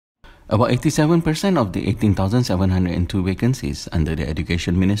About 87% of the 18,702 vacancies under the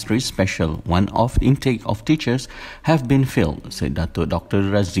Education Ministry's special one-off intake of teachers have been filled, said Datuk Dr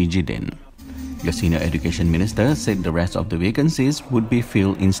Radzi Jidin. The Senior Education Minister said the rest of the vacancies would be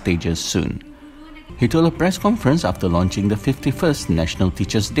filled in stages soon. He told a press conference after launching the 51st National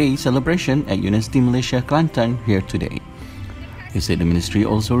Teachers' Day celebration at Universiti Malaysia Kelantan here today. He said the ministry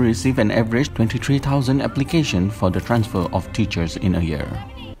also received an average 23,000 applications for the transfer of teachers in a year.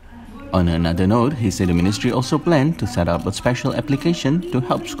 On another note, he said the ministry also planned to set up a special application to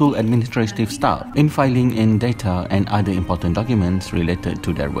help school administrative staff in filing in data and other important documents related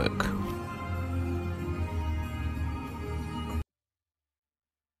to their work.